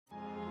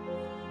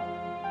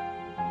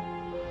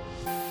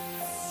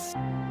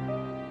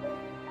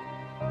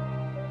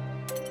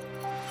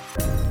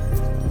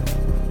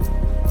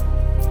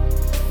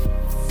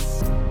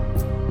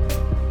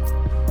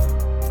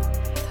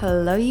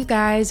Hello you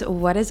guys,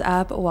 what is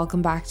up?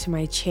 Welcome back to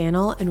my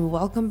channel and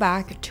welcome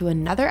back to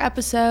another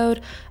episode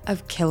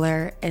of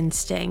Killer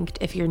Instinct.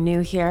 If you're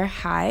new here,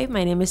 hi,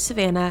 my name is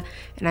Savannah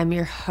and I'm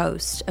your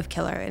host of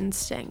Killer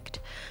Instinct.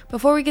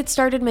 Before we get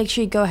started, make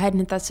sure you go ahead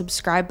and hit that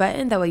subscribe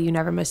button, that way you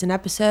never miss an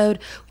episode.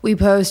 We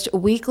post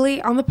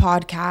weekly on the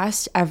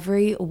podcast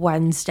every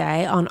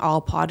Wednesday on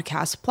all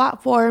podcast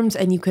platforms,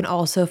 and you can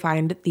also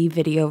find the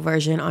video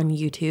version on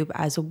YouTube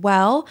as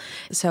well.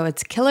 So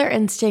it's Killer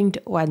Instinct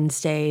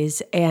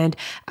Wednesdays. And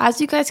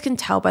as you guys can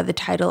tell by the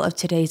title of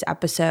today's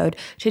episode,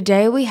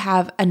 today we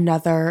have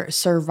another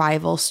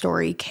survival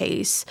story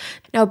case.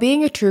 Now,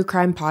 being a true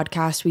crime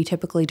podcast, we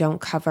typically don't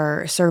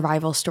cover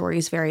survival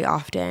stories very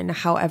often.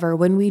 However,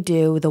 when we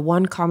do, the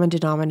one common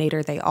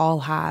denominator they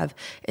all have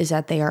is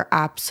that they are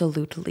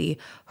absolutely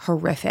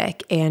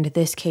horrific, and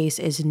this case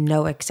is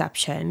no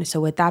exception. So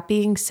with that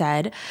being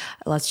said,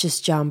 let's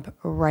just jump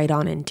right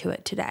on into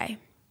it today.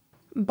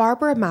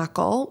 Barbara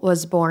Mackle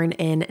was born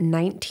in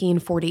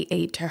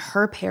 1948 to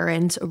her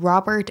parents,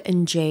 Robert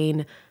and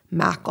Jane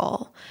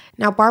Mackle.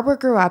 Now, Barbara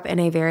grew up in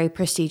a very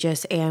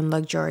prestigious and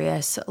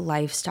luxurious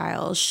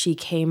lifestyle. She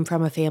came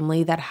from a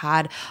family that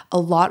had a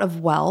lot of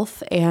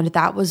wealth, and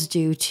that was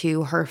due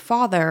to her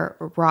father,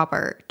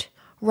 Robert.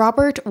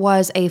 Robert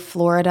was a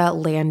Florida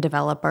land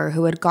developer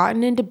who had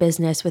gotten into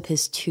business with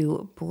his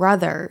two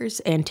brothers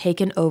and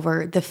taken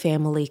over the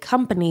family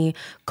company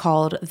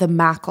called the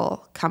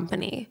Mackle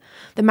Company.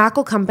 The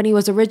Mackle Company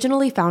was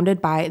originally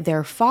founded by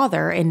their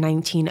father in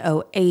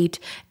 1908,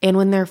 and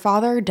when their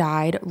father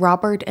died,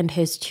 Robert and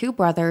his two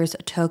brothers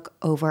took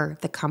over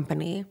the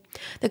company.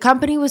 The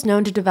company was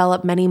known to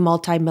develop many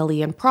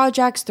multi-million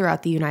projects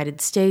throughout the United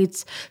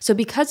States, so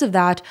because of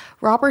that,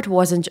 Robert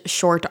wasn't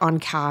short on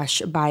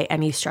cash by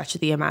any stretch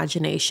of the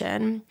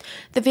imagination.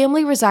 The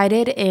family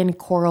resided in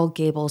Coral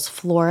Gables,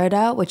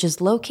 Florida, which is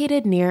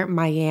located near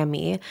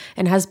Miami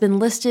and has been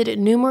listed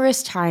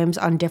numerous times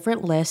on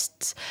different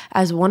lists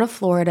as one of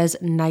Florida's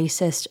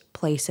nicest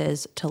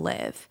places to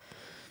live.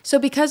 So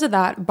because of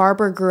that,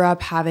 Barbara grew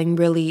up having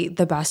really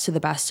the best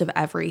of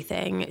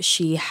everything.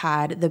 She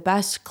had the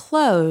best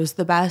clothes,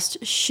 the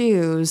best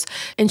shoes,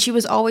 and she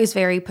was always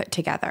very put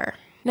together.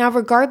 Now,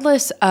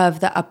 regardless of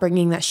the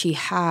upbringing that she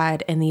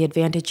had and the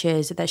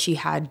advantages that she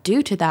had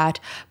due to that,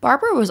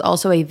 Barbara was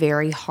also a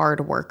very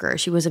hard worker.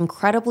 She was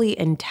incredibly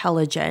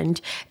intelligent,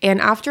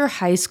 and after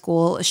high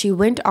school, she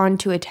went on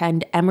to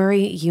attend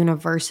Emory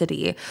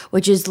University,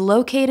 which is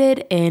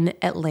located in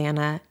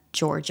Atlanta,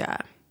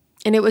 Georgia.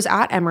 And it was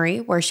at Emory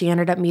where she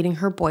ended up meeting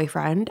her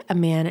boyfriend, a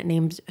man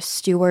named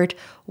Stuart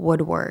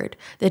Woodward.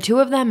 The two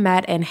of them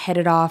met and hit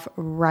it off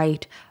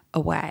right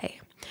away.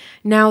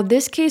 Now,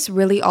 this case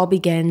really all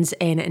begins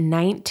in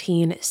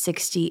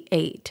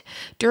 1968.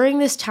 During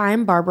this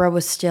time, Barbara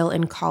was still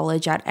in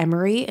college at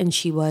Emory and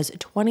she was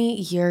 20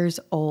 years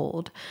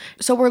old.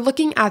 So we're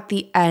looking at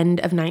the end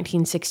of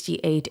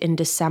 1968 in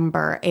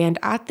December, and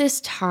at this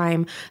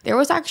time, there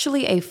was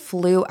actually a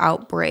flu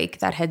outbreak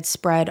that had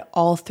spread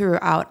all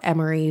throughout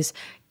Emory's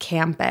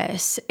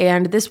campus.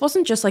 And this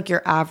wasn't just like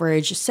your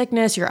average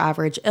sickness, your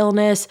average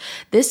illness.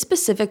 This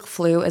specific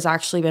flu has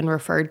actually been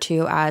referred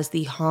to as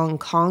the Hong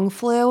Kong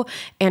flu,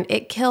 and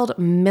it killed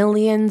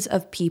millions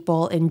of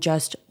people in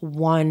just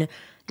 1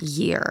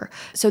 year.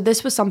 So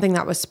this was something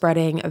that was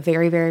spreading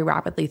very, very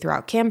rapidly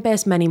throughout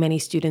campus. Many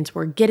students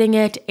were getting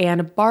it,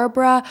 and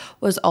Barbara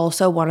was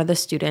also one of the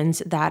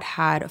students that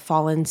had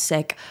fallen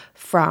sick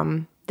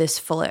from this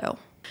flu.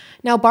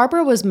 Now,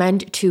 Barbara was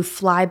meant to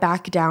fly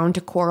back down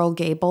to Coral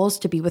Gables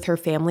to be with her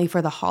family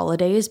for the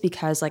holidays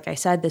because, like I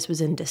said, this was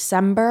in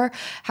December.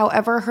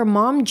 However, her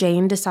mom,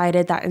 Jane,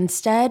 decided that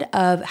instead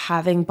of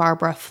having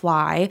Barbara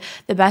fly,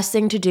 the best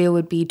thing to do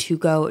would be to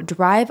go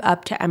drive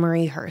up to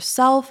Emory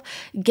herself,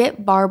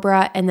 get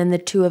Barbara, and then the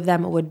two of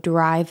them would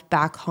drive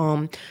back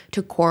home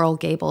to Coral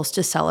Gables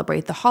to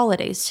celebrate the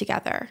holidays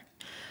together.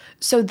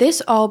 So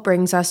this all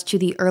brings us to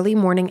the early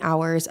morning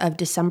hours of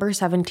December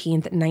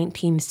 17th,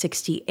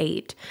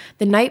 1968.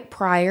 The night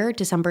prior,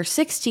 December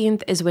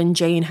 16th, is when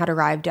Jane had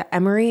arrived at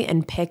Emory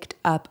and picked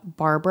up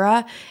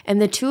Barbara,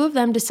 and the two of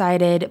them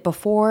decided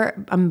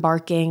before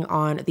embarking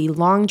on the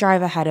long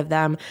drive ahead of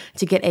them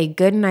to get a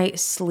good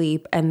night's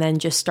sleep and then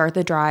just start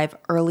the drive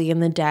early in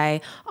the day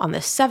on the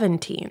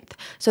 17th.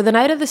 So the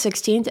night of the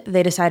 16th,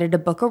 they decided to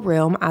book a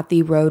room at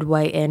the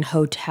Roadway Inn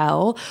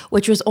Hotel,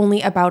 which was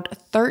only about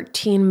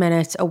 13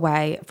 minutes away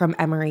from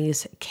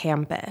Emory's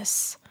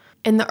campus.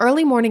 In the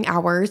early morning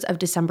hours of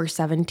December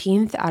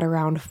 17th at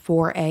around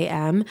 4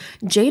 a.m.,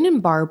 Jane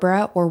and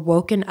Barbara were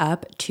woken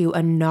up to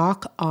a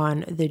knock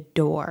on the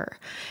door.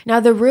 Now,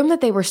 the room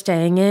that they were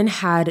staying in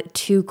had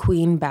 2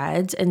 queen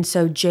beds, and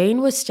so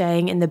Jane was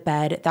staying in the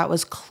bed that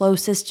was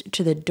closest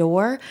to the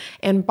door,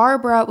 and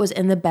Barbara was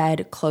in the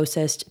bed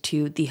closest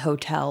to the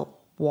hotel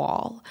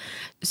wall.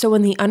 So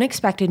when the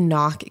unexpected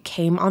knock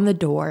came on the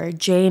door,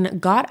 Jane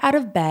got out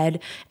of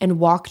bed and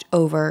walked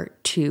over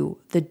to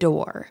the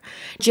door.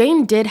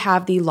 Jane did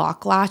have the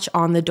lock latch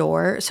on the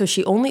door, so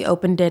she only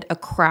opened it a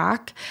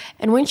crack.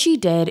 And when she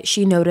did,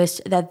 she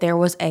noticed that there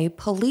was a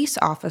police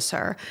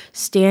officer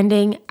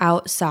standing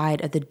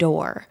outside of the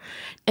door.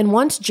 And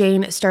once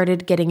Jane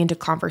started getting into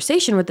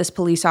conversation with this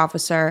police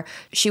officer,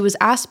 she was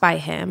asked by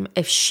him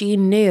if she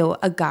knew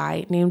a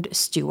guy named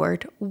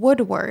Stuart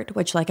Woodward,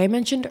 which, like I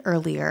mentioned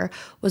earlier,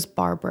 was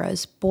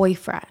Barbara's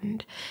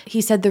boyfriend.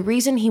 He said the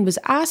reason he was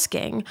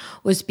asking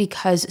was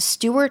because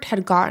Stuart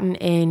had gotten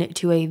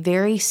into a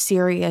very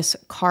serious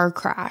car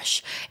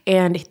crash,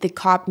 and the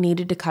cop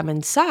needed to come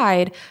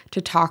inside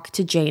to talk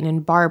to Jane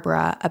and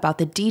Barbara about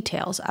the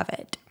details of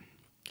it.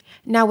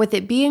 Now, with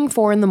it being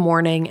 4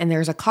 a.m. and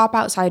there's a cop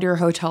outside your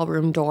hotel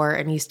room door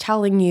and he's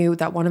telling you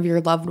that one of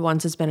your loved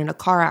ones has been in a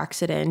car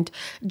accident,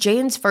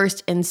 Jane's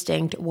first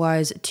instinct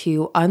was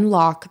to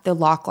unlock the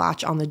lock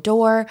latch on the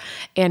door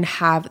and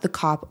have the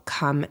cop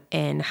come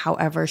in.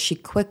 However, she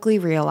quickly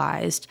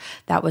realized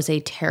that was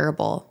a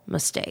terrible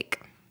mistake.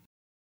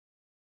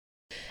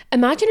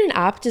 Imagine an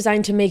app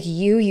designed to make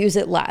you use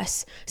it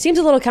less. Seems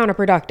a little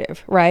counterproductive,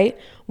 right?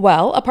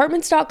 Well,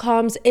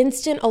 Apartments.com's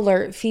Instant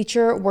Alert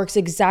feature works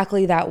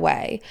exactly that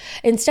way.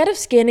 Instead of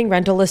scanning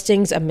rental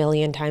listings a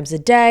million times a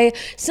day,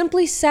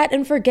 simply set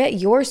and forget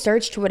your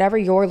search to whatever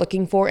you're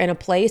looking for in a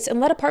place and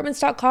let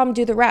Apartments.com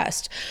do the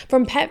rest.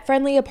 From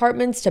pet-friendly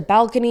apartments to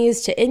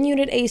balconies to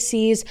in-unit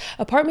ACs,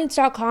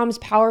 Apartments.com's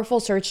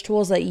powerful search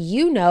tools let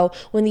you know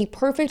when the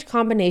perfect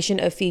combination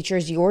of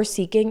features you're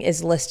seeking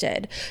is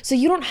listed. So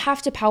you don't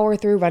have to power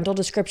through rental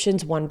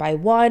descriptions one by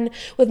one.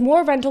 With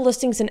more rental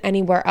listings than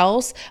anywhere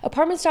else,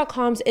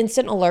 Apartments.com's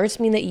instant alerts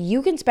mean that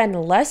you can spend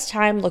less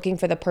time looking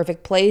for the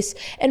perfect place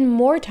and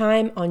more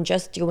time on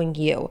just doing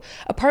you.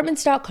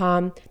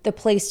 Apartments.com, the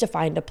place to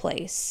find a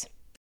place.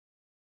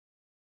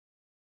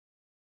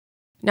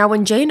 Now,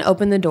 when Jane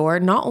opened the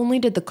door, not only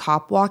did the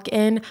cop walk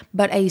in,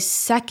 but a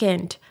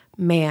second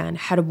man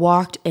had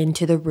walked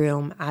into the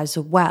room as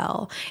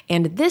well.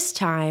 And this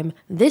time,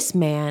 this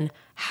man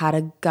had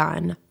a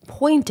gun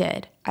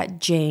pointed at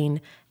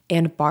Jane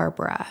and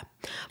Barbara.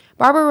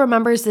 Barbara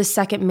remembers this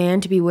second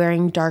man to be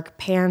wearing dark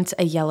pants,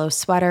 a yellow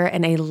sweater,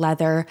 and a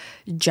leather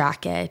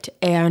jacket.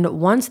 And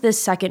once this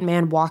second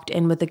man walked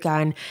in with a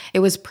gun, it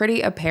was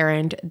pretty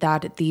apparent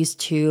that these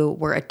two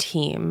were a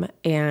team,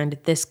 and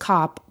this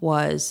cop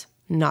was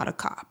not a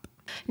cop.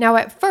 Now,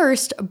 at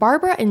first,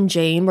 Barbara and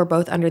Jane were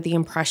both under the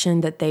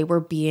impression that they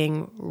were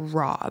being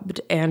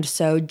robbed. And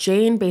so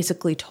Jane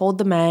basically told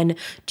the men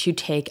to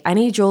take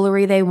any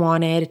jewelry they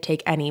wanted,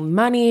 take any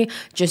money,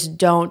 just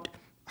don't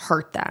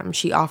hurt them.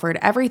 She offered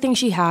everything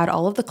she had,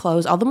 all of the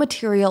clothes, all the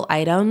material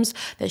items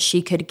that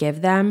she could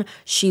give them.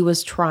 She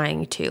was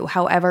trying to.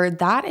 However,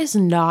 that is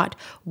not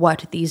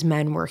what these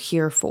men were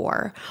here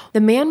for.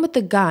 The man with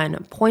the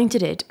gun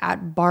pointed it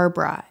at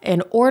Barbara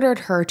and ordered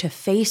her to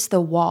face the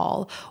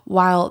wall,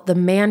 while the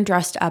man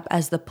dressed up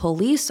as the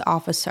police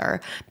officer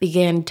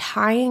began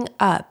tying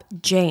up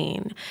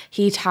Jane.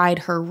 He tied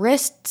her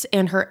wrists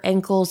and her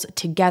ankles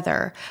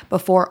together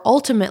before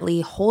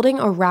ultimately holding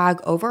a rag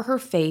over her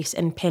face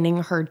and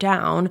pinning her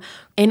down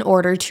in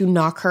order to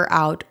knock her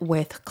out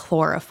with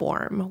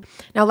chloroform.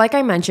 Now, like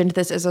I mentioned,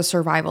 this is a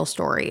survival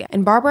story,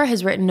 and Barbara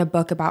has written a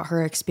book about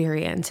her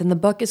experience, and the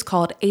book is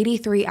called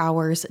 83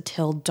 Hours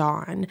Till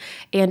Dawn.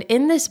 And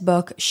in this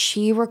book,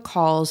 she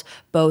recalls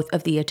both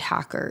of the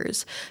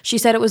attackers. She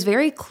said it was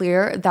very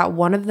clear that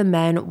one of the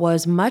men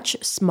was much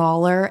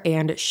smaller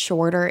and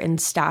shorter in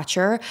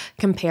stature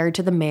compared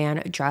to the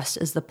man dressed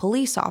as the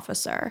police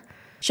officer.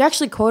 She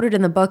actually quoted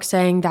in the book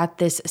saying that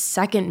this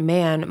second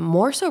man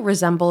more so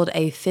resembled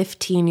a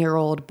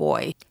 15-year-old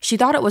boy. She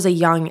thought it was a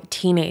young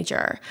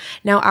teenager.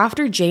 Now,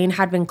 after Jane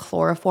had been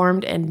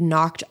chloroformed and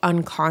knocked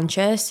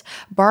unconscious,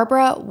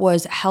 Barbara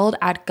was held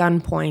at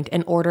gunpoint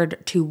and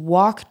ordered to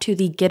walk to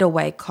the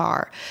getaway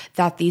car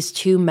that these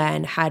two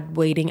men had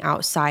waiting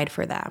outside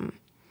for them.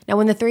 Now,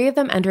 when the three of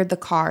them entered the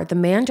car, the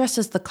man dressed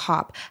as the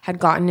cop had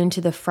gotten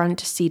into the front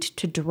seat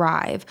to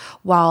drive,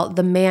 while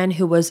the man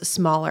who was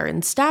smaller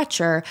in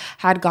stature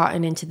had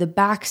gotten into the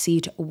back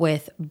seat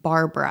with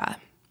Barbara.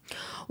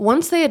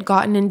 Once they had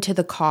gotten into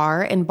the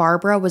car and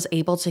Barbara was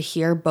able to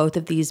hear both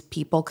of these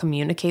people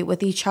communicate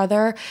with each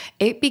other,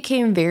 it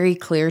became very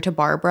clear to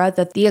Barbara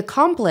that the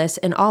accomplice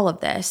in all of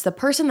this, the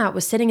person that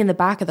was sitting in the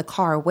back of the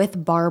car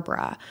with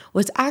Barbara,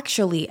 was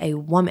actually a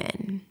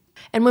woman.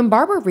 And when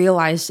Barbara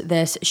realized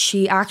this,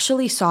 she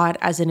actually saw it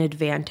as an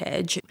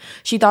advantage.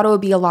 She thought it would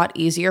be a lot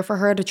easier for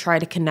her to try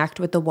to connect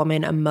with the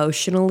woman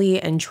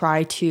emotionally and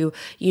try to,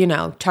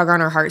 tug on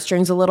her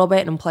heartstrings a little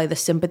bit and play the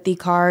sympathy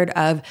card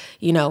of,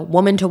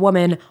 woman to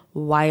woman,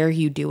 why are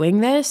you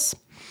doing this?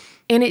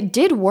 And it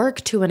did work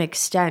to an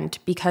extent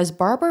because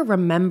Barbara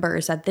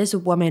remembers that this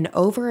woman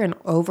over and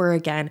over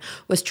again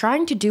was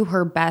trying to do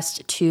her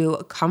best to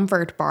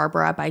comfort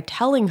Barbara by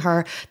telling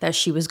her that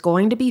she was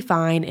going to be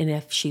fine and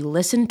if she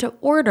listened to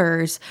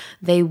orders,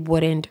 they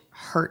wouldn't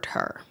hurt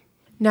her.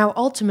 Now,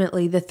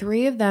 ultimately, the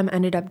three of them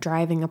ended up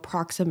driving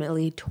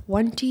approximately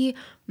 20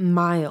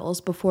 miles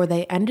before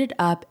they ended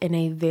up in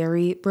a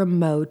very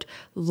remote,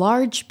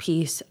 large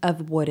piece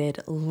of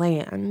wooded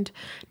land.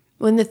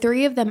 When the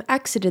three of them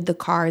exited the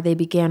car, they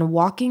began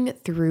walking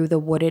through the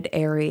wooded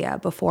area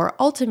before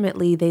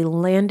ultimately they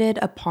landed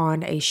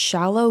upon a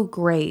shallow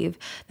grave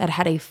that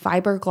had a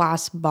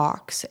fiberglass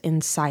box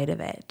inside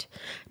of it.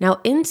 Now,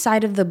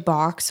 inside of the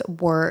box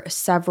were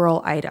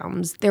several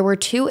items. There were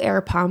 2 air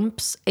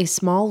pumps, a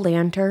small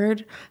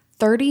lantern,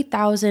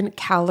 30,000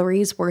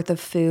 calories worth of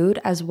food,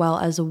 as well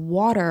as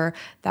water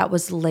that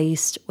was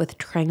laced with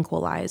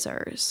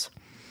tranquilizers.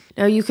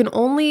 Now, you can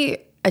only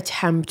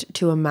attempt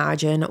to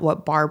imagine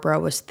what Barbara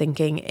was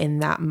thinking in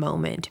that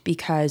moment,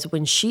 because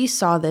when she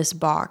saw this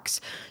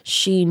box,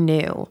 she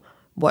knew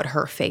what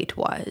her fate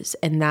was,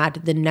 and that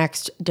the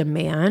next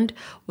demand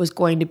was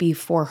going to be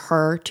for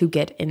her to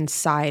get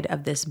inside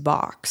of this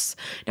box.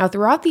 Now,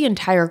 throughout the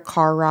entire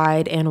car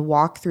ride and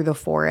walk through the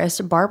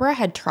forest, Barbara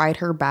had tried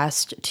her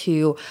best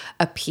to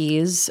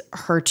appease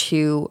her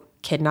 2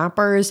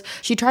 kidnappers.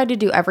 She tried to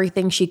do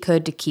everything she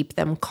could to keep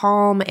them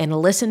calm and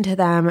listen to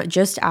them,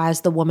 just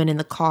as the woman in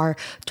the car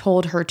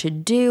told her to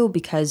do,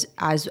 because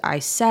as I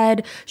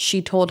said,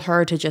 she told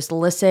her to just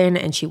listen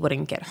and she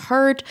wouldn't get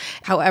hurt.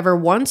 However,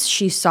 once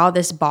she saw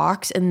this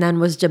box and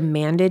then was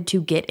demanded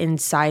to get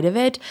inside of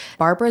it,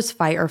 Barbara's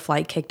fight or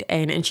flight kicked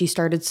in and she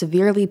started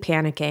severely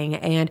panicking,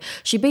 and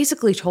she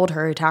basically told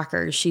her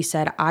attackers, she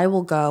said, "I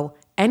will go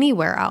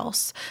anywhere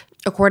else."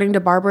 According to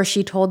Barbara,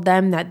 she told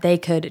them that they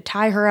could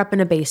tie her up in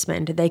a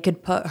basement, they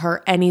could put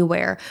her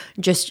anywhere,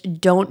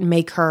 just don't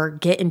make her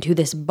get into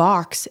this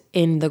box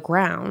in the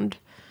ground.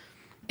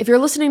 If you're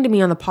listening to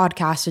me on the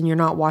podcast and you're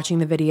not watching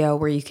the video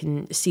where you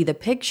can see the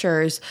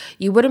pictures,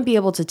 you wouldn't be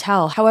able to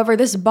tell. However,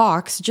 this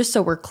box, just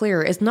so we're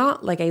clear, is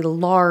not like a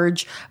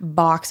large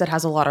box that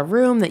has a lot of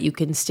room that you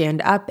can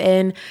stand up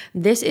in.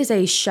 This is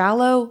a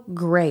shallow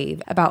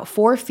grave, about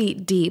 4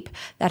 feet deep,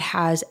 that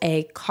has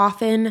a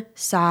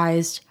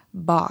coffin-sized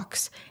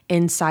box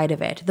inside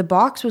of it. The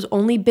box was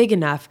only big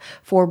enough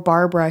for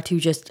Barbara to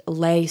just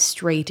lay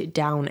straight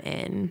down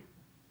in.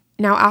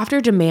 Now, after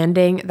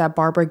demanding that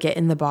Barbara get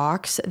in the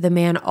box, the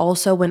man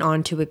also went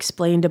on to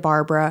explain to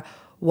Barbara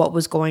what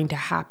was going to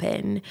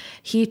happen.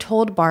 He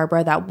told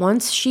Barbara that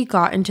once she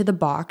got into the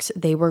box,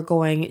 they were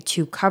going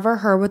to cover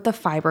her with the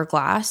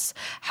fiberglass.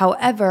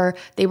 However,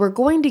 they were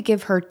going to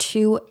give her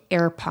 2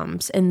 air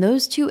pumps, and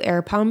those 2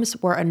 air pumps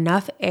were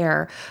enough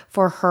air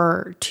for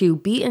her to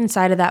be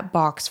inside of that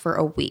box for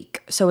a week.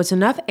 So it's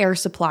enough air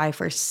supply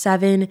for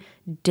 7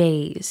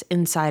 days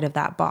inside of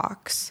that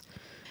box.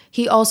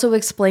 He also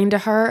explained to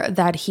her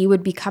that he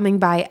would be coming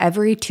by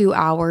every 2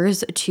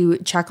 hours to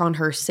check on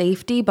her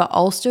safety, but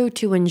also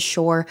to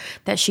ensure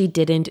that she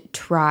didn't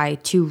try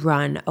to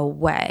run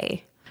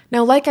away.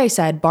 Now, like I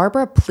said,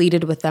 Barbara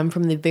pleaded with them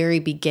from the very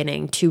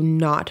beginning to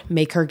not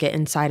make her get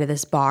inside of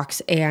this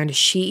box, and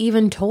she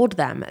even told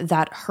them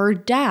that her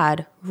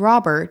dad,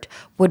 Robert,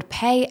 would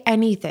pay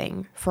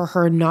anything for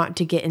her not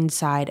to get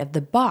inside of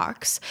the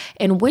box.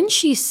 And when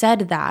she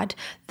said that,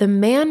 the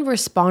man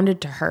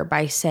responded to her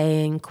by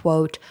saying,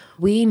 quote,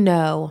 "We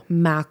know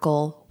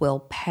Mackle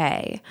will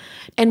pay."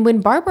 And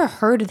when Barbara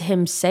heard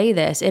him say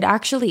this, it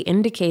actually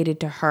indicated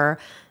to her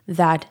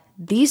that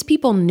these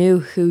people knew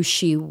who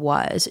she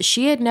was.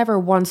 She had never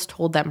once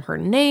told them her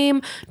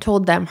name,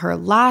 told them her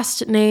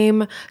last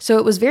name. So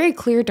it was very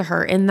clear to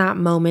her in that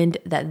moment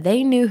that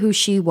they knew who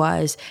she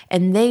was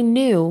and they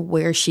knew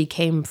where she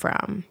came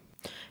from.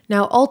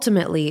 Now,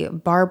 ultimately,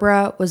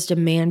 Barbara was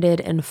demanded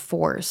and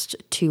forced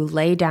to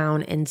lay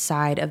down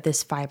inside of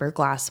this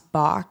fiberglass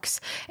box.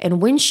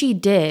 And when she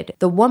did,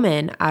 the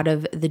woman out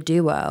of the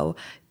duo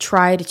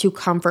tried to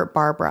comfort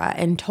Barbara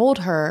and told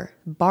her,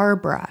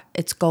 "Barbara,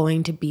 it's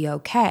going to be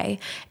okay."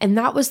 And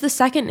that was the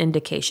second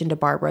indication to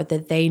Barbara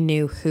that they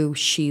knew who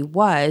she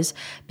was,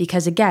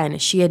 because again,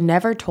 she had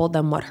never told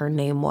them what her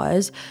name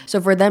was.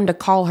 So for them to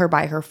call her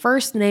by her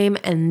first name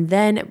and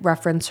then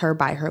reference her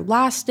by her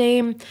last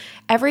name,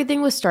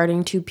 everything was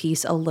starting to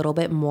piece a little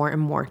bit more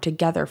and more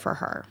together for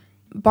her.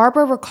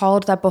 Barbara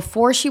recalled that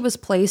before she was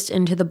placed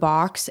into the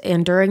box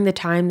and during the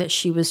time that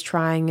she was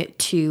trying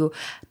to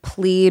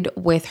plead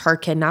with her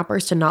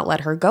kidnappers to not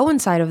let her go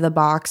inside of the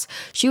box,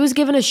 she was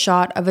given a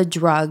shot of a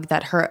drug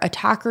that her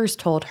attackers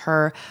told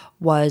her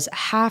was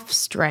half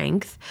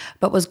strength,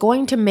 but was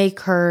going to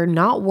make her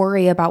not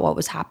worry about what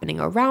was happening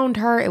around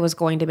her. It was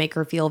going to make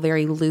her feel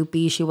very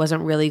loopy. She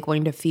wasn't really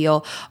going to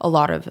feel a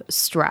lot of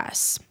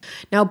stress.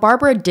 Now,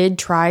 Barbara did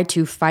try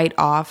to fight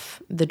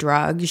off the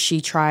drug. She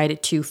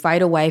tried to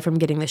fight away from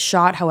getting the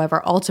shot.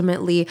 However,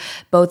 ultimately,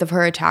 both of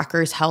her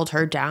attackers held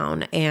her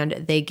down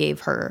and they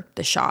gave her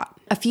the shot.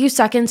 A few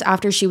seconds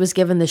after she was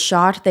given the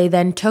shot, they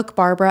then took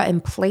Barbara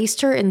and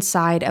placed her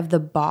inside of the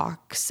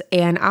box.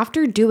 And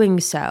after doing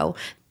so,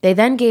 they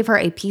then gave her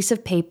a piece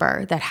of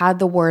paper that had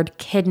the word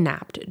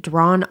kidnapped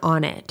drawn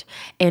on it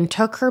and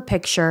took her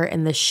picture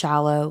in the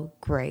shallow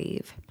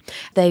grave.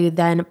 They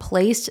then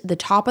placed the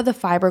top of the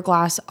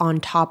fiberglass on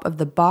top of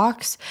the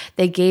box.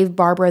 They gave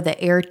Barbara the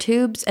air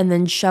tubes and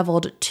then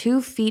shoveled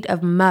 2 feet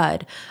of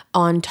mud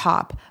on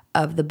top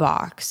of the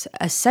box,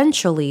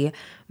 essentially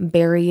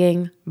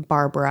burying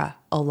Barbara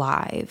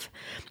alive.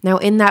 Now,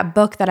 in that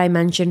book that I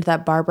mentioned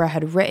that Barbara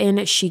had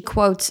written, she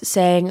quotes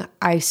saying,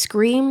 "I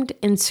screamed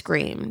and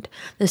screamed.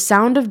 The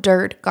sound of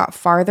dirt got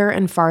farther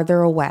and farther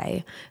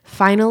away.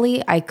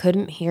 Finally, I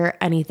couldn't hear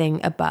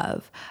anything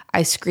above.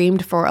 I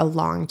screamed for a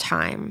long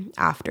time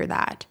after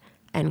that."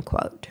 End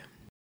quote.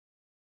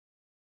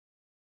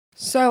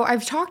 So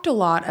I've talked a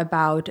lot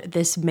about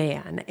this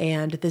man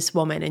and this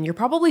woman, and you're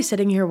probably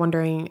sitting here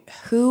wondering,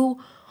 who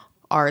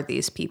are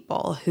these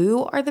people?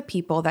 Who are the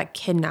people that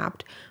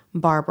kidnapped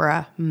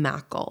Barbara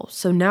Mackle?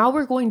 So now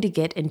we're going to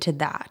get into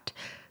that.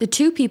 The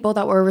 2 people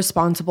that were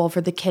responsible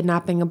for the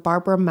kidnapping of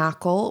Barbara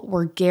Mackle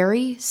were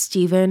Gary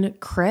Stephen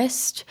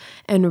Christ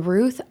and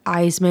Ruth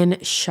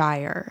Eisman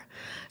Shire.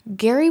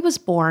 Gary was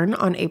born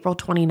on April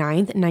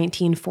 29th,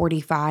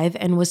 1945,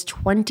 and was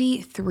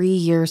 23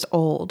 years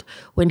old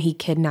when he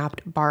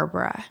kidnapped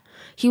Barbara.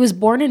 He was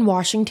born in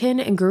Washington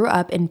and grew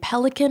up in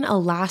Pelican,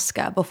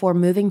 Alaska before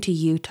moving to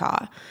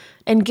Utah.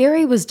 And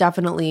Gary was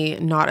definitely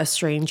not a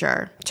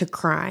stranger to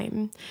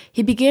crime.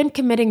 He began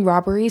committing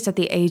robberies at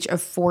the age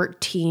of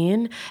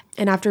 14,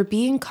 and after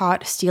being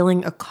caught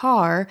stealing a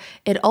car,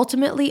 it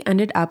ultimately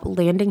ended up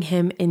landing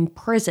him in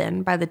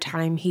prison by the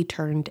time he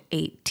turned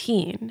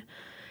 18.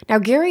 Now,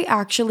 Gary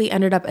actually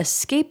ended up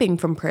escaping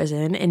from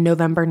prison in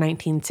November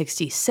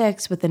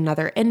 1966 with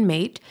another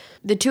inmate.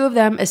 The 2 of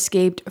them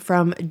escaped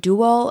from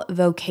Dual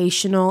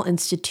Vocational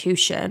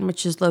Institution,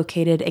 which is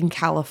located in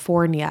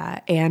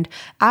California. And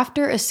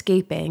after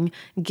escaping,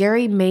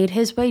 Gary made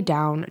his way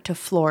down to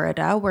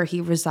Florida, where he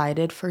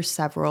resided for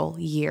several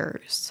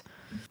years.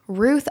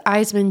 Ruth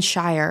Eisman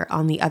Shire,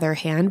 on the other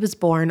hand, was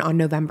born on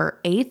November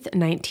 8th,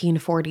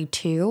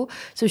 1942,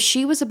 so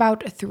she was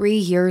about 3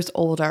 years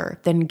older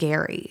than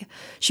Gary.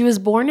 She was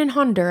born in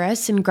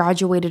Honduras and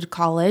graduated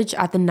college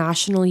at the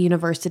National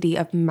University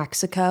of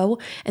Mexico,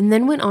 and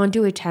then went on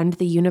to attend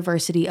the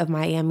University of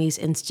Miami's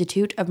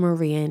Institute of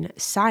Marine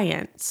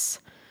Science.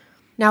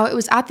 Now, it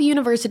was at the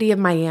University of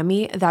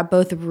Miami that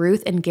both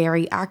Ruth and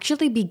Gary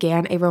actually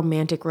began a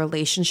romantic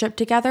relationship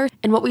together.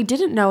 And what we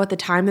didn't know at the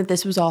time that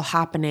this was all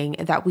happening,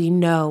 that we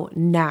know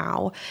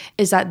now,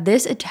 is that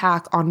this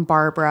attack on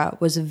Barbara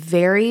was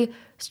very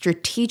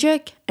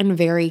strategic and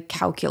very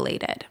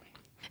calculated.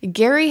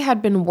 Gary had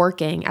been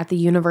working at the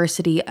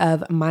University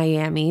of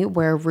Miami,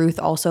 where Ruth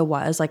also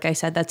was. Like I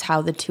said, that's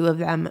how the 2 of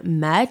them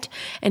met.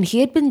 And he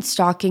had been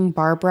stalking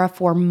Barbara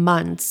for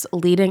months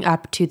leading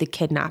up to the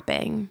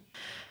kidnapping.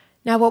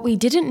 Now, what we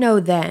didn't know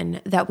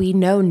then that we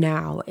know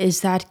now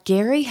is that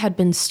Gary had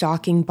been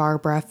stalking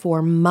Barbara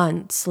for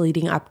months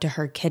leading up to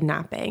her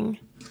kidnapping.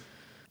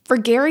 For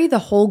Gary, the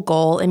whole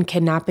goal in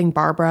kidnapping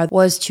Barbara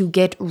was to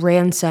get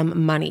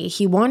ransom money.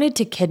 He wanted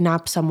to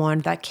kidnap someone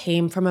that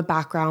came from a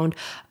background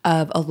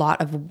of a lot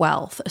of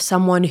wealth,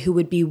 someone who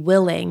would be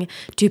willing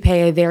to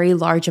pay a very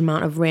large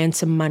amount of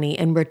ransom money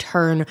in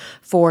return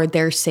for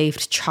their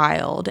saved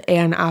child.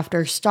 And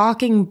after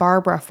stalking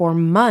Barbara for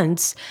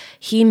months,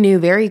 he knew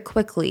very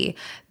quickly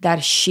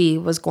that she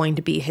was going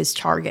to be his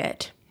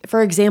target.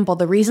 For example,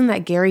 the reason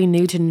that Gary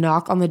knew to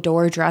knock on the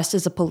door dressed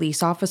as a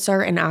police officer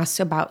and ask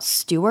about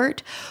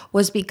Stuart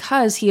was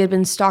because he had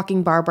been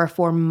stalking Barbara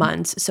for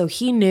months. So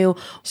he knew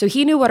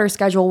what her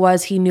schedule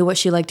was, he knew what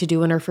she liked to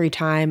do in her free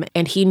time,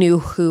 and he knew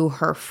who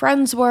her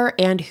friends were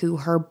and who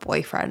her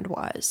boyfriend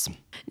was.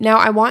 Now,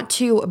 I want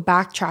to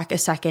backtrack a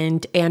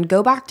second and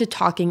go back to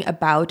talking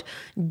about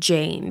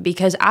Jane,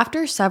 because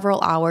after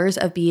several hours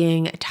of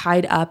being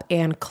tied up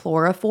and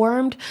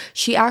chloroformed,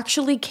 she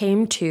actually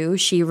came to,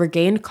 she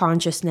regained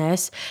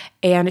consciousness,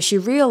 and she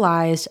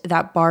realized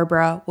that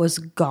Barbara was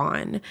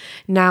gone.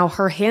 Now,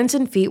 her hands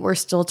and feet were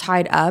still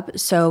tied up,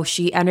 so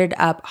she ended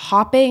up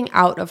hopping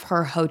out of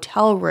her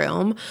hotel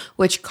room,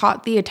 which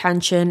caught the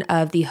attention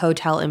of the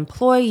hotel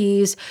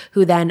employees,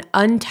 who then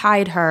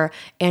untied her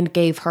and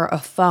gave her a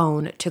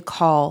phone to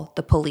call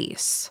the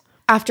police.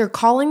 After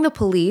calling the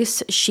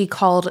police, she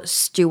called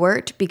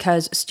Stuart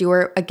because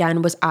Stuart,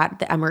 again, was at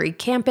the Emory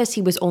campus.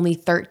 He was only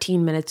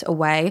 13 minutes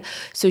away.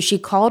 So she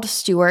called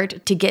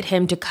Stuart to get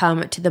him to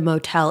come to the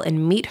motel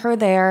and meet her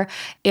there.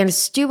 And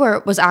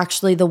Stuart was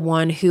actually the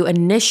one who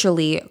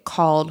initially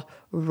called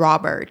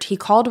Robert. He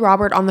called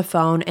Robert on the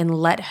phone and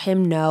let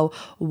him know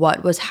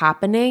what was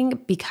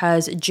happening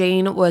because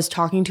Jane was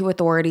talking to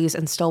authorities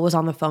and still was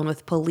on the phone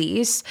with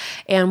police.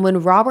 And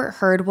when Robert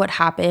heard what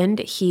happened,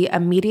 he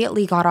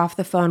immediately got off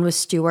the phone with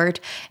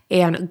Stuart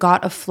and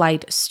got a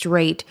flight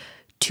straight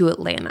to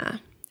Atlanta.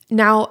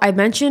 Now, I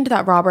mentioned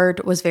that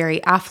Robert was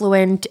very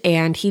affluent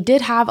and he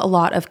did have a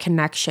lot of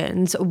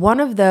connections, one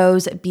of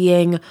those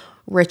being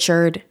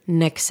Richard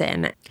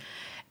Nixon.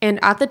 And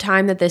at the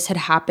time that this had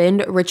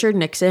happened, Richard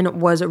Nixon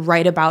was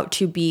right about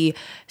to be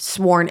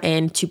sworn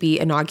in to be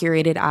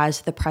inaugurated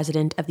as the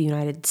president of the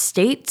United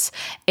States.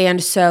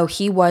 And so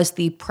he was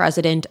the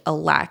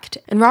president-elect.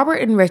 And Robert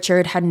and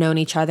Richard had known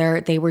each other.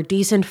 They were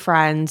decent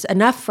friends,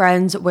 enough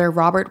friends where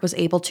Robert was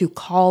able to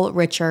call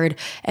Richard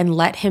and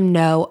let him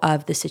know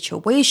of the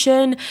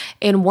situation.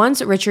 And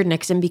once Richard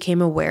Nixon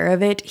became aware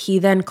of it, he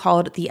then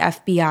called the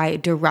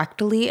FBI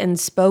directly and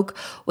spoke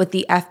with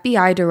the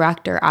FBI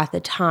director at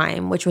the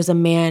time, which was a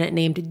man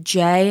named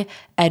J.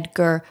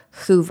 Edgar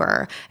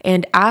Hoover,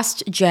 and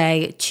asked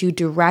Jay to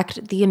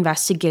direct the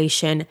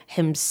investigation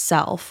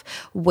himself,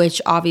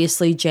 which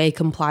obviously Jay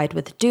complied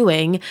with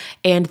doing,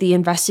 and the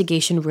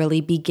investigation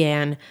really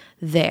began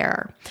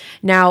there.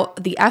 Now,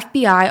 the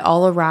FBI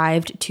all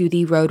arrived to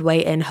the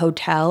Rodeway Inn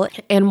Hotel,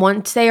 and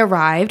once they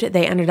arrived,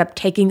 they ended up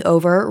taking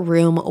over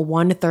room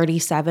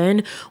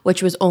 137,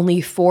 which was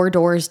only 4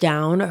 doors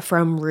down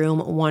from room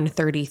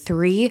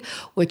 133,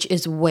 which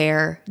is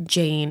where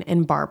Jane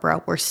and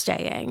Barbara were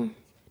staying.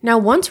 Now,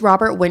 once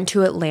Robert went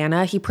to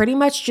Atlanta, he pretty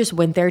much just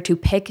went there to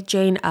pick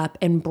Jane up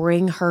and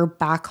bring her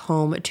back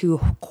home to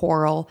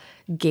Coral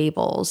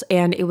Gables.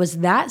 And it was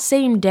that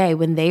same day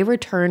when they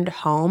returned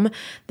home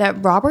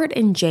that Robert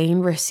and Jane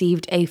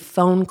received a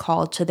phone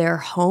call to their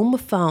home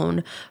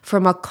phone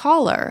from a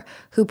caller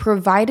who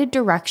provided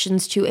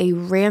directions to a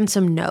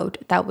ransom note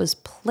that was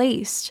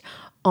placed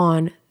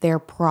on their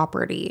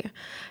property.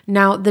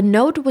 Now, the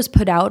note was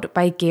put out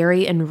by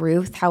Gary and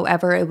Ruth.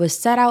 However, it was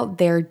set out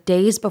there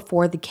days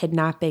before the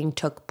kidnapping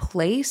took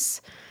place.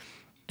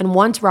 And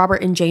once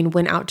Robert and Jane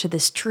went out to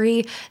this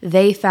tree,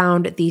 they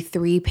found the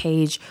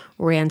 3-page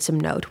ransom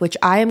note, which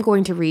I am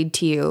going to read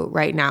to you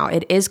right now.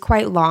 It is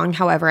quite long.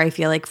 However, I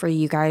feel like for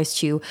you guys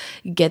to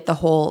get the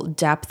whole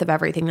depth of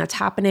everything that's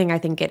happening, I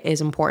think it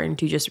is important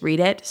to just read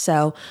it.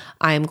 So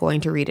I am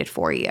going to read it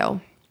for you.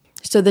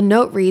 So the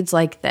note reads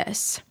like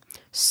this.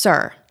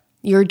 Sir,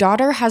 your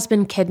daughter has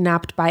been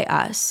kidnapped by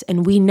us,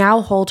 and we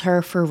now hold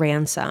her for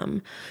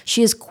ransom.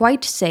 She is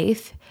quite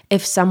safe,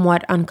 if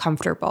somewhat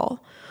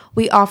uncomfortable.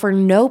 We offer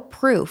no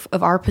proof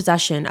of our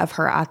possession of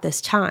her at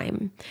this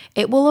time.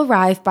 It will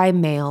arrive by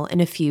mail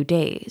in a few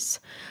days.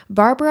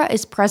 Barbara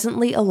is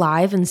presently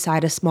alive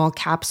inside a small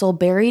capsule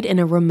buried in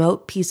a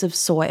remote piece of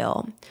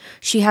soil.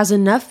 She has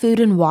enough food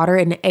and water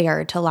and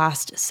air to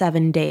last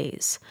 7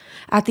 days.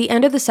 At the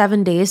end of the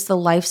 7 days, the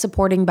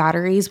life-supporting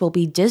batteries will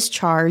be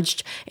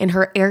discharged and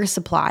her air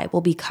supply will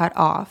be cut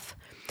off.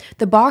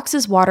 The box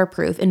is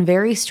waterproof and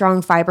very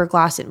strong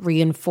fiberglass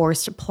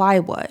reinforced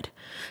plywood.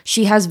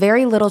 She has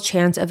very little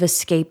chance of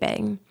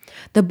escaping.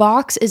 The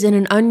box is in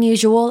an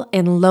unusual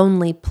and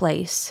lonely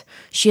place.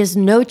 She has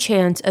no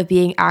chance of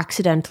being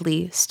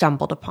accidentally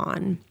stumbled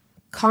upon.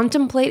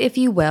 Contemplate, if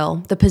you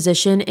will, the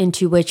position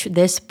into which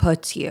this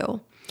puts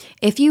you.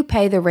 If you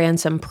pay the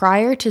ransom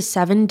prior to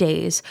 7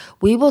 days,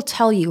 we will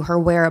tell you her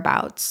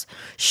whereabouts.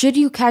 Should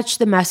you catch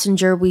the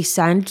messenger we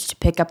send to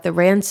pick up the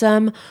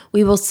ransom,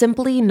 we will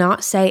simply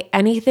not say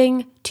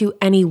anything to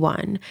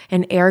anyone,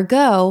 and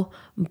ergo,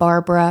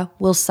 Barbara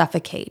will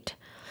suffocate.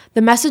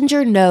 The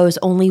messenger knows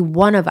only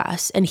one of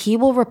us, and he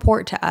will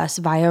report to us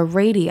via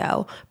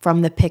radio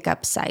from the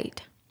pickup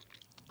site.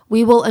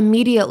 We will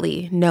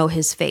immediately know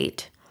his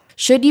fate.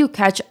 Should you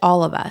catch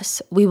all of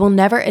us, we will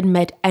never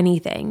admit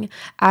anything,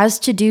 as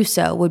to do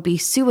so would be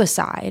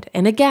suicide,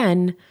 and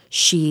again,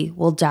 she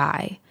will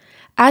die.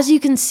 As you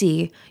can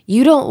see,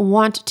 you don't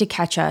want to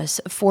catch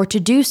us, for to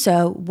do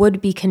so would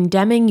be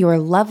condemning your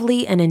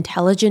lovely and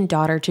intelligent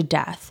daughter to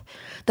death.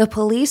 The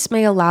police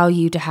may allow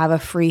you to have a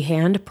free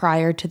hand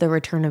prior to the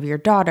return of your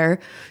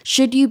daughter,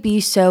 should you be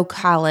so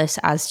callous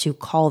as to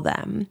call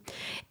them.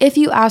 If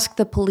you ask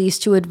the police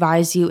to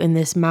advise you in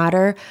this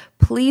matter,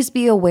 please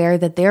be aware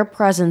that their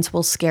presence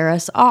will scare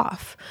us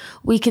off.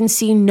 We can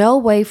see no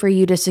way for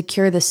you to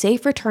secure the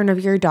safe return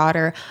of your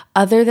daughter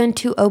other than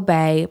to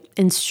obey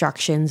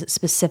instructions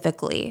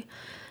specifically.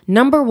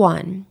 Number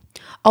 1.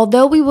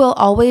 Although we will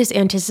always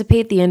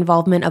anticipate the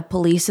involvement of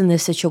police in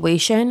this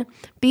situation,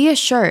 be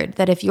assured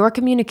that if your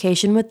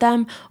communication with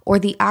them or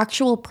the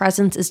actual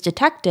presence is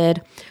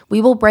detected, we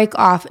will break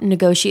off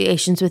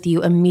negotiations with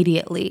you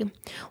immediately.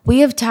 We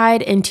have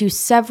tied into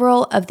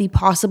several of the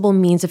possible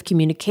means of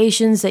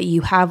communications that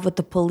you have with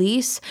the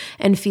police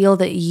and feel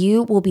that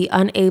you will be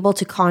unable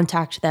to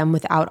contact them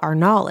without our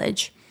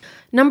knowledge.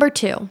 Number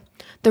 2.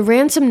 The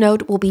ransom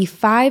note will be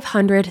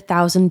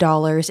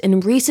 $500,000 in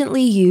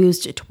recently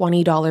used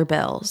 $20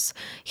 bills.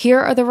 Here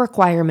are the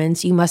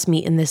requirements you must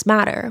meet in this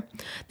matter.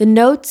 The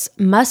notes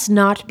must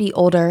not be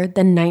older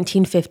than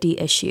 1950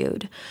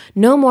 issued.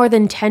 No more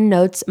than 10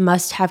 notes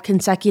must have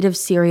consecutive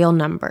serial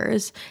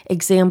numbers.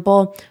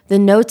 Example, the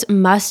notes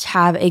must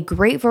have a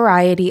great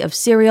variety of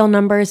serial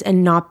numbers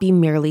and not be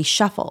merely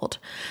shuffled.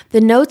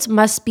 The notes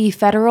must be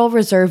Federal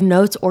Reserve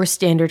notes or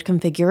standard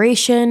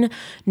configuration.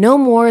 No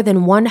more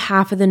than one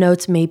half of the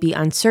notes may be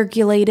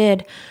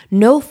uncirculated.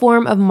 No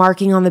form of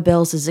marking on the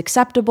bills is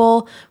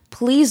acceptable.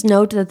 Please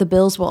note that the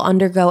bills will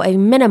undergo a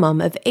minimum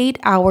of 8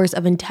 hours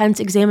of intense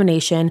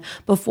examination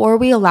before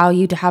we allow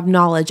you to have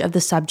knowledge of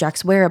the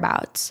subject's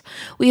whereabouts.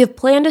 We have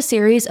planned a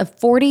series of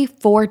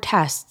 44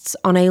 tests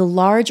on a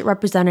large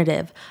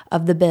representative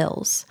of the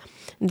bills.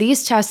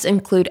 These tests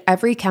include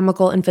every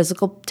chemical and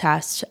physical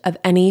test of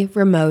any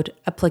remote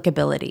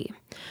applicability.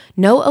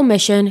 No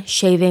omission,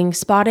 shaving,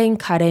 spotting,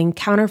 cutting,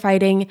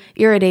 counterfeiting,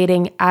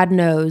 irritating,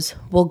 ad-nos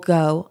will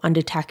go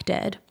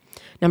undetected.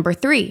 Number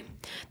 3,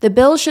 the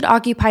bills should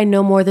occupy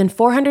no more than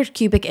 400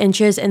 cubic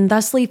inches and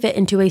thusly fit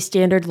into a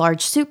standard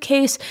large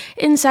suitcase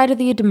inside of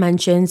the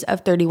dimensions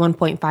of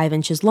 31.5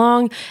 inches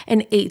long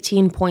and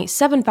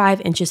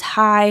 18.75 inches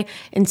high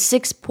and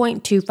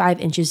 6.25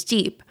 inches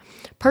deep.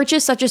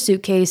 Purchase such a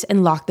suitcase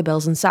and lock the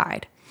bills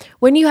inside.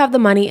 When you have the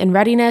money in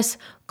readiness,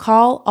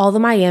 call all the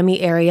Miami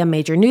area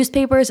major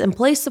newspapers and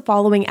place the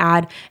following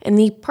ad in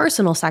the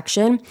personal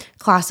section,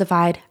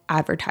 classified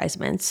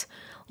advertisements.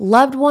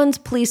 Loved ones,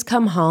 please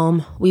come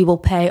home. We will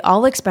pay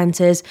all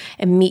expenses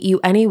and meet you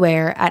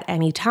anywhere at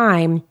any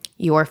time.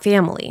 Your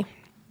family.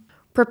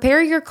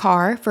 Prepare your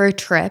car for a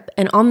trip,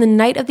 and on the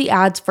night of the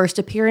ad's first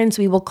appearance,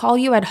 we will call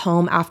you at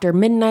home after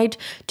midnight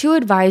to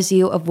advise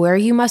you of where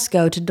you must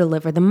go to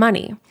deliver the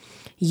money.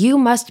 You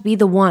must be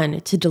the one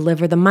to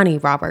deliver the money,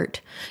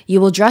 Robert. You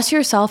will dress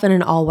yourself in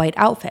an all-white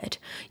outfit.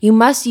 You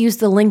must use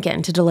the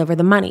Lincoln to deliver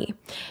the money.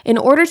 In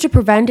order to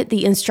prevent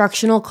the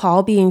instructional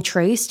call being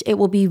traced, it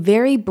will be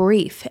very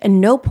brief,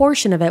 and no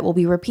portion of it will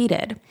be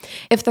repeated.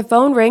 If the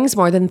phone rings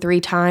more than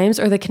 3 times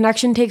or the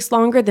connection takes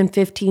longer than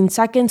 15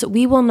 seconds,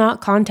 we will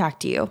not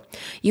contact you.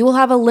 You will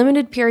have a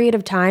limited period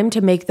of time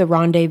to make the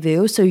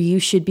rendezvous, so you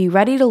should be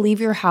ready to leave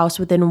your house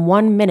within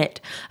 1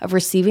 minute of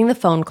receiving the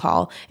phone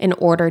call in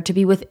order to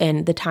be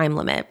within the time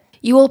limit.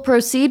 You will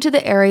proceed to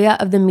the area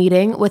of the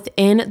meeting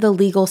within the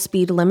legal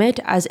speed limit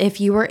as if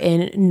you were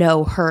in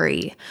no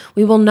hurry.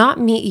 We will not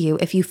meet you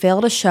if you fail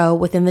to show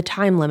within the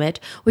time limit,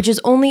 which is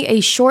only a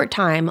short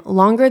time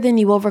longer than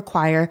you will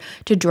require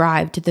to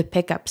drive to the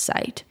pickup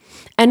site.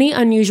 Any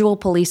unusual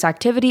police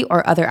activity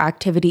or other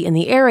activity in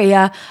the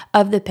area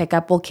of the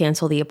pickup will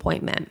cancel the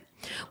appointment.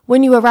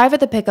 When you arrive at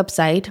the pickup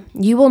site,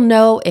 you will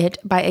know it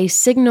by a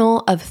signal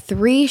of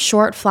 3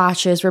 short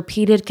flashes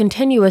repeated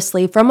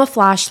continuously from a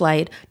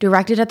flashlight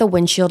directed at the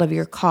windshield of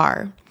your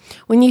car.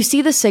 When you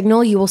see the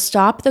signal, you will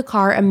stop the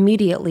car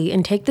immediately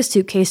and take the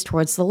suitcase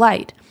towards the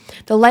light.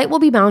 The light will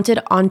be mounted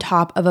on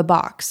top of a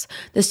box.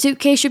 The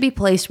suitcase should be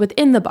placed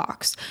within the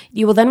box.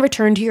 You will then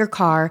return to your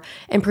car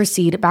and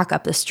proceed back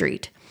up the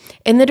street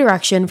in the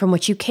direction from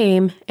which you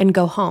came and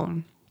go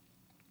home.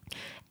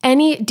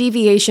 Any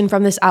deviation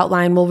from this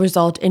outline will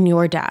result in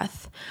your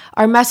death.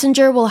 Our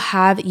messenger will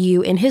have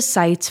you in his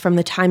sights from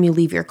the time you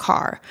leave your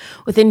car.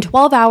 Within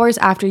 12 hours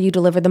after you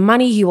deliver the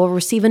money, you will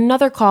receive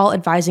another call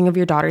advising of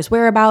your daughter's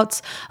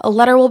whereabouts. A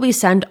letter will be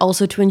sent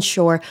also to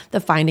ensure the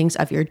findings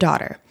of your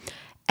daughter."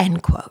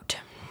 End quote.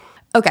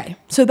 Okay,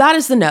 so that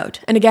is the note.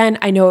 And again,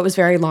 I know it was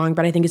very long,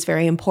 but I think it's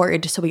very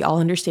important so we all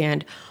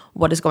understand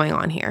what is going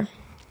on here.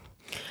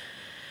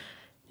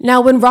 Now,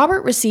 when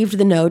Robert received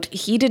the note,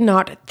 he did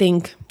not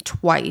think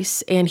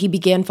twice, and he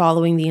began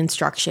following the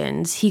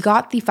instructions. He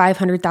got the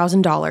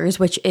 $500,000,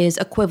 which is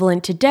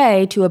equivalent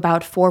today to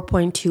about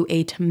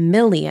 $4.28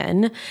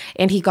 million,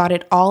 and he got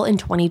it all in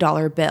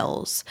 $20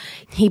 bills.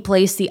 He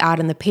placed the ad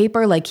in the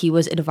paper like he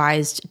was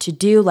advised to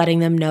do, letting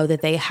them know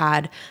that they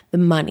had the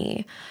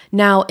money.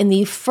 Now, in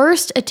the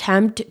first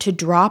attempt to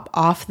drop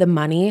off the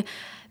money,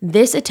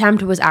 this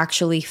attempt was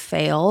actually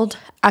failed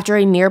after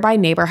a nearby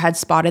neighbor had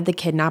spotted the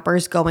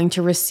kidnappers going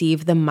to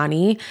receive the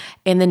money,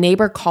 and the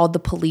neighbor called the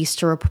police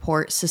to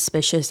report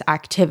suspicious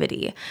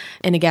activity.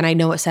 And again, I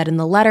know it said in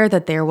the letter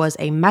that there was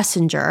a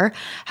messenger.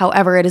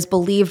 However, it is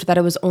believed that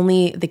it was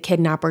only the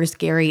kidnappers,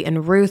 Gary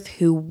and Ruth,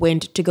 who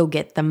went to go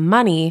get the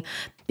money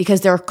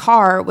because their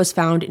car was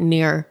found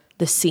near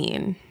the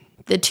scene.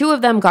 The two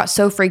of them got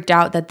so freaked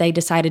out that they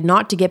decided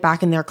not to get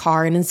back in their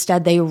car, and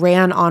instead they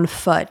ran on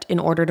foot in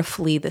order to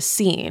flee the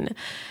scene.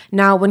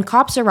 Now, when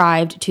cops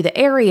arrived to the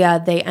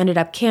area, they ended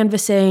up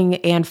canvassing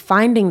and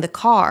finding the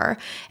car.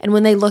 And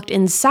when they looked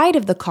inside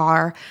of the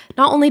car,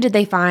 not only did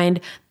they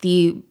find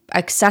the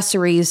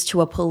accessories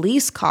to a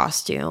police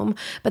costume,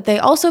 but they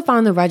also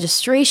found the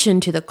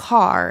registration to the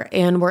car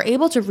and were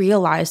able to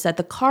realize that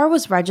the car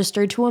was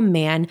registered to a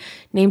man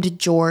named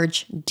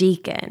George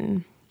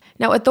Deacon.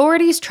 Now,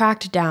 authorities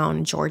tracked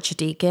down George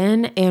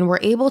Deacon and were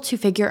able to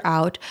figure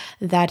out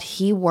that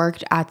he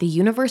worked at the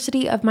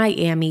University of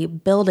Miami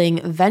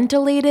building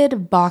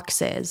ventilated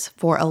boxes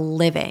for a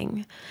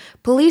living.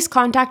 Police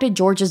contacted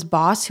George's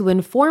boss, who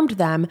informed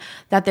them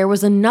that there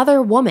was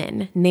another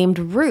woman named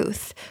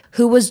Ruth,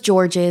 who was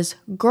George's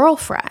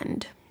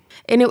girlfriend.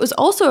 And it was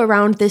also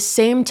around this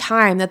same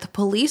time that the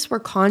police were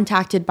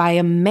contacted by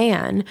a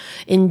man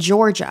in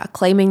Georgia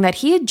claiming that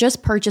he had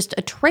just purchased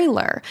a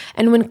trailer.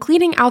 And when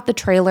cleaning out the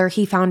trailer,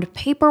 he found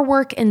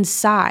paperwork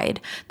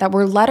inside that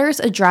were letters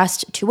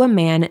addressed to a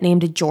man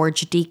named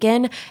George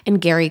Deacon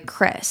and Gary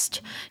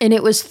Christ. And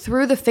it was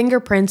through the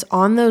fingerprints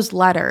on those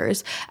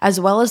letters, as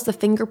well as the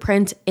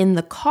fingerprints in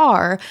the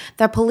car,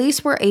 that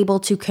police were able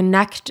to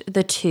connect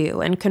the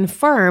two and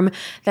confirm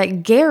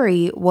that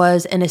Gary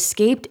was an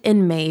escaped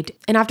inmate.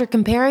 And after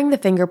comparing the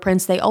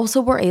fingerprints, they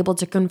also were able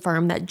to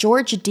confirm that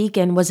George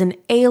Deacon was an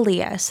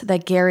alias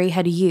that Gary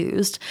had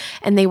used,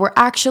 and they were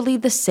actually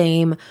the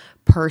same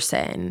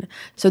person.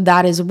 So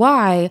that is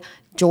why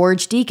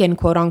George Deacon,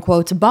 quote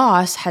unquote,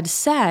 boss, had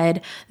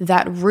said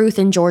that Ruth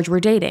and George were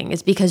dating,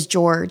 is because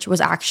George was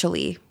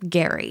actually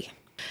Gary.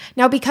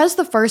 Now, because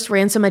the first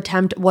ransom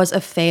attempt was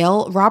a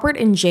fail, Robert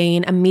and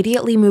Jane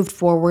immediately moved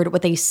forward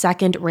with a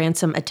second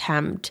ransom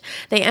attempt.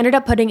 They ended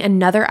up putting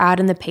another ad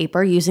in the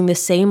paper using the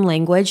same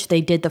language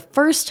they did the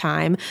first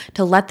time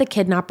to let the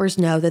kidnappers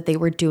know that they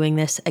were doing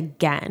this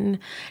again.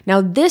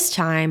 Now, this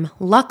time,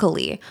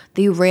 luckily,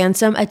 the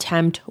ransom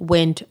attempt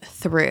went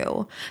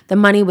through. The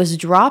money was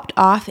dropped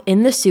off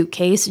in the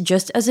suitcase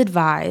just as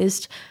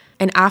advised.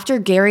 And after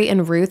Gary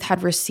and Ruth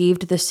had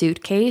received the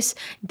suitcase,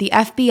 the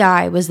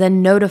FBI was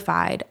then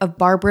notified of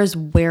Barbara's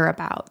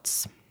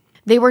whereabouts.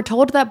 They were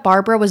told that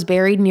Barbara was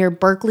buried near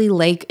Berkeley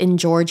Lake in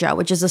Georgia,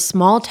 which is a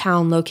small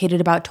town located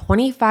about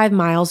 25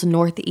 miles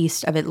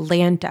northeast of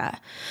Atlanta.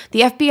 The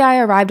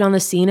FBI arrived on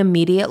the scene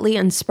immediately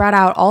and spread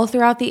out all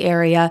throughout the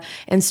area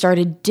and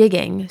started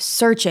digging,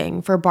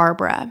 searching for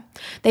Barbara.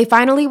 They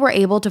finally were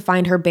able to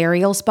find her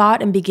burial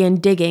spot and began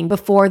digging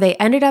before they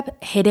ended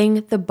up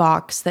hitting the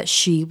box that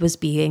she was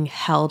being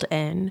held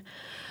in.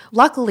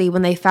 Luckily,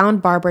 when they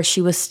found Barbara,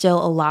 she was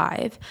still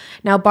alive.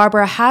 Now,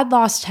 Barbara had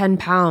lost 10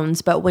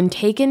 pounds, but when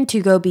taken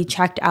to go be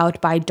checked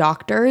out by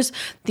doctors,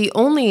 the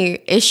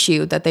only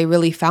issue that they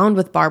really found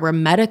with Barbara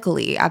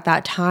medically at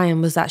that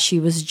time was that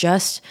she was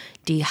just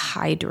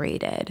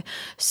dehydrated.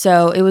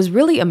 So it was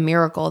really a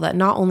miracle that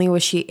not only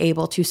was she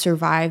able to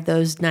survive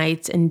those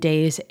nights and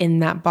days in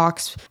that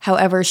box,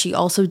 however, she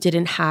also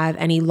didn't have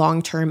any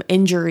long-term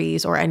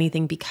injuries or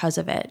anything because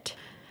of it.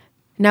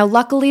 Now,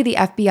 luckily, the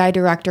FBI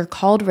director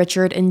called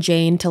Richard and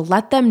Jane to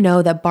let them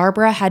know that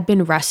Barbara had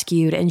been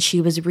rescued and she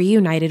was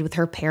reunited with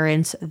her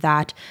parents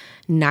that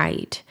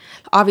night.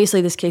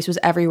 Obviously, this case was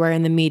everywhere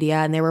in the media,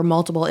 and there were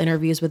multiple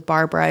interviews with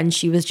Barbara, and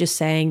she was just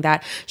saying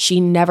that she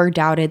never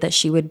doubted that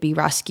she would be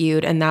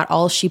rescued and that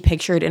all she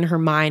pictured in her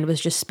mind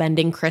was just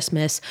spending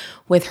Christmas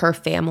with her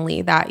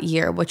family that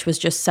year, which was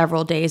just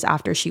several days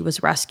after she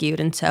was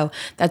rescued. And so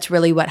that's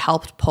really what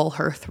helped pull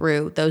her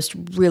through those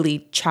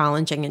really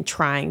challenging and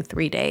trying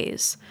 3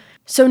 days.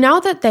 So now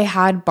that they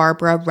had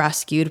Barbara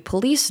rescued,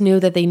 police knew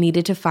that they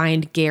needed to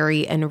find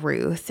Gary and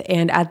Ruth.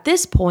 And at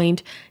this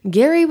point,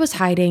 Gary was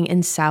hiding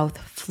in South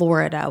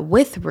Florida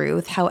with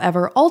Ruth.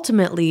 However,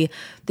 ultimately,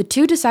 the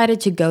two decided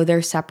to go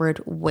their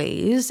separate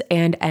ways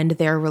and end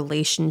their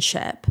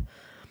relationship.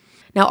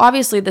 Now,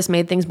 obviously, this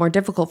made things more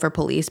difficult for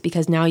police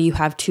because now you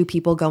have two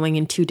people going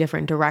in two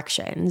different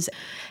directions.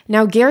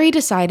 Now, Gary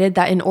decided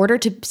that in order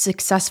to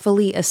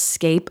successfully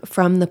escape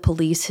from the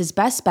police, his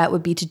best bet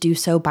would be to do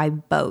so by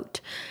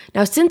boat.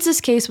 Now, since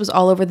this case was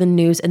all over the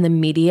news and the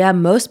media,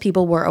 most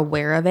people were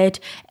aware of it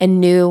and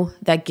knew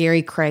that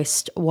Gary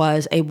Christ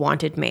was a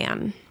wanted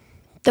man.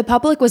 The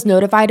public was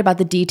notified about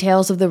the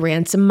details of the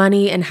ransom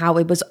money and how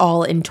it was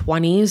all in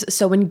 20s,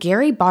 so when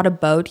Gary bought a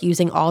boat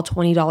using all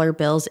 $20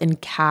 bills in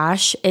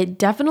cash, it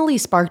definitely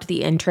sparked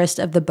the interest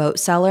of the boat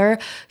seller,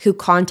 who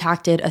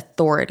contacted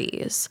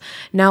authorities.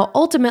 Now,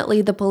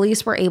 ultimately, the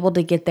police were able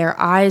to get their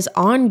eyes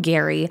on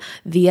Gary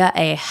via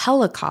a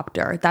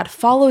helicopter that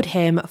followed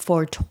him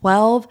for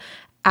 12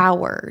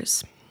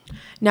 hours.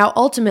 Now,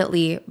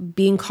 ultimately,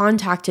 being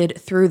contacted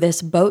through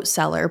this boat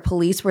seller,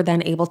 police were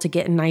then able to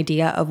get an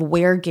idea of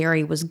where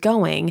Gary was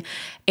going,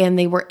 and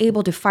they were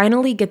able to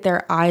finally get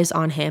their eyes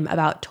on him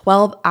about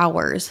 12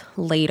 hours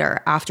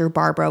later after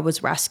Barbara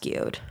was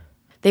rescued.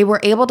 They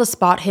were able to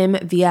spot him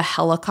via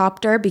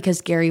helicopter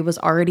because Gary was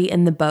already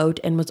in the boat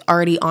and was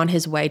already on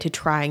his way to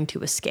trying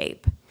to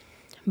escape.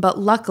 But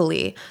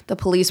luckily, the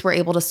police were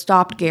able to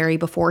stop Gary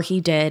before he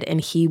did, and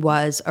he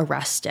was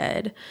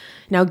arrested.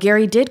 Now,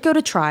 Gary did go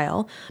to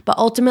trial, but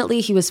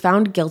ultimately he was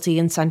found guilty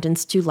and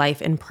sentenced to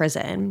life in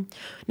prison.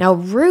 Now,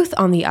 Ruth,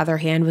 on the other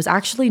hand, was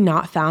actually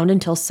not found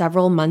until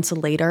several months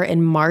later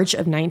in March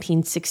of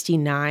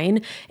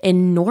 1969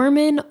 in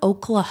Norman,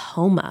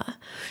 Oklahoma.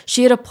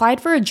 She had applied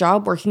for a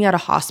job working at a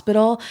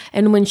hospital,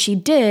 and when she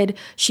did,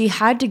 she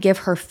had to give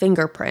her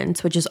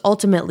fingerprints, which is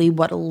ultimately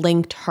what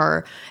linked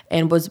her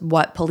and was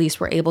what police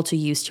were able to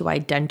use to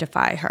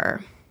identify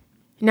her.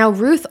 Now,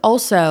 Ruth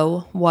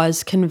also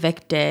was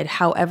convicted.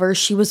 However,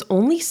 she was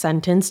only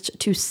sentenced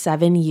to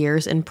 7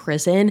 years in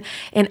prison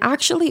and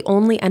actually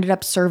only ended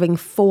up serving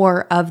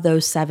 4 of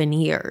those 7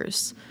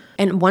 years.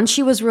 And once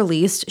she was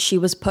released, she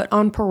was put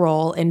on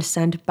parole and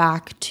sent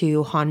back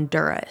to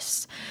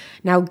Honduras.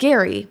 Now,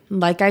 Gary,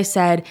 like I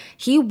said,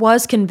 he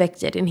was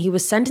convicted and he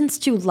was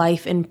sentenced to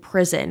life in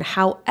prison.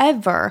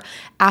 However,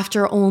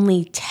 after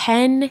only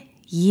 10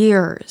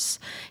 years,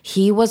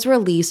 he was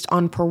released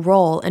on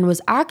parole and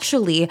was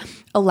actually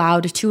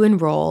allowed to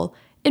enroll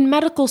in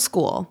medical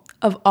school.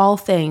 Of all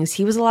things,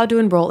 he was allowed to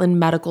enroll in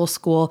medical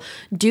school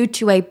due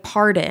to a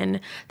pardon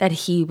that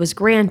he was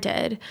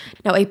granted.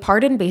 Now, a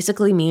pardon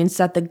basically means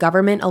that the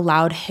government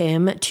allowed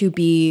him to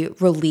be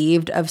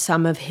relieved of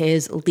some of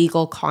his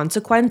legal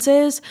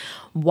consequences.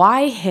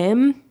 Why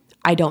him?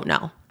 I don't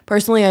know.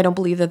 Personally, I don't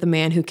believe that the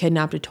man who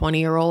kidnapped a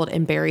 20-year-old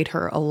and buried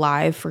her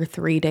alive for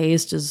 3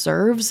 days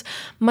deserves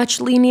much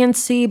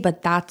leniency,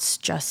 but that's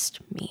just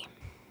me.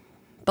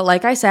 But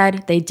like I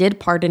said, they did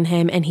pardon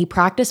him and he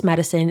practiced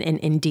medicine in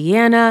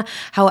Indiana.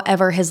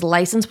 However, his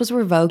license was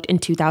revoked in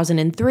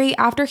 2003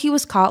 after he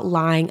was caught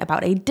lying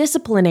about a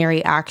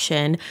disciplinary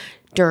action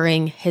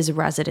during his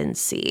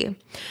residency.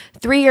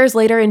 3 years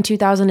later, in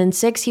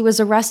 2006, he was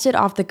arrested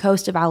off the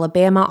coast of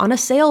Alabama on a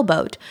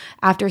sailboat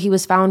after he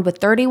was found with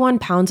 31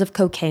 pounds of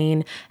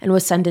cocaine and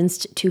was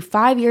sentenced to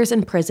 5 years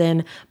in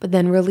prison, but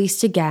then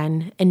released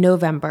again in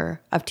November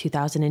of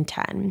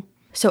 2010.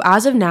 So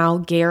as of now,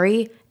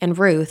 Gary and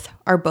Ruth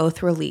are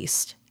both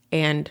released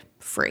and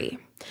free.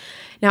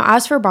 Now,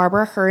 as for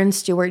Barbara, her and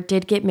Stuart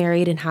did get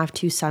married and have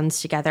 2 sons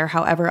together.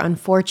 However,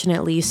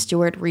 unfortunately,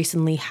 Stuart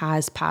recently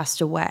has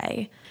passed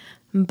away.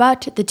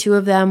 But the 2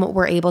 of them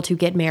were able to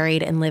get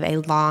married and live a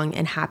long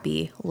and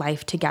happy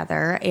life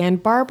together,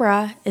 and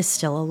Barbara is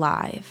still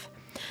alive.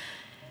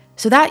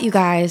 So that, you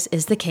guys,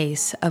 is the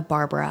case of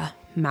Barbara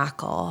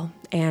Mackle,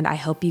 and I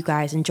hope you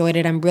guys enjoyed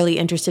it. I'm really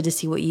interested to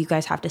see what you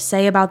guys have to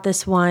say about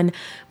this one,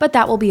 but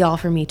that will be all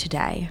for me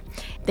today.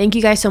 Thank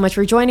you guys so much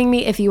for joining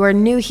me. If you are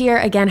new here,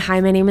 again,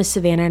 hi, my name is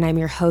Savannah and I'm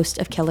your host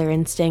of Killer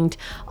Instinct.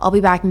 I'll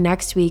be back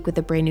next week with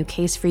a brand new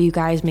case for you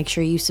guys. Make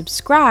sure you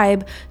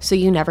subscribe so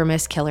you never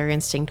miss Killer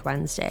Instinct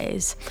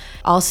Wednesdays.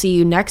 I'll see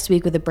you next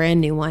week with a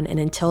brand new one, and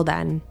until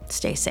then,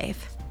 stay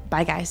safe.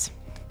 Bye, guys.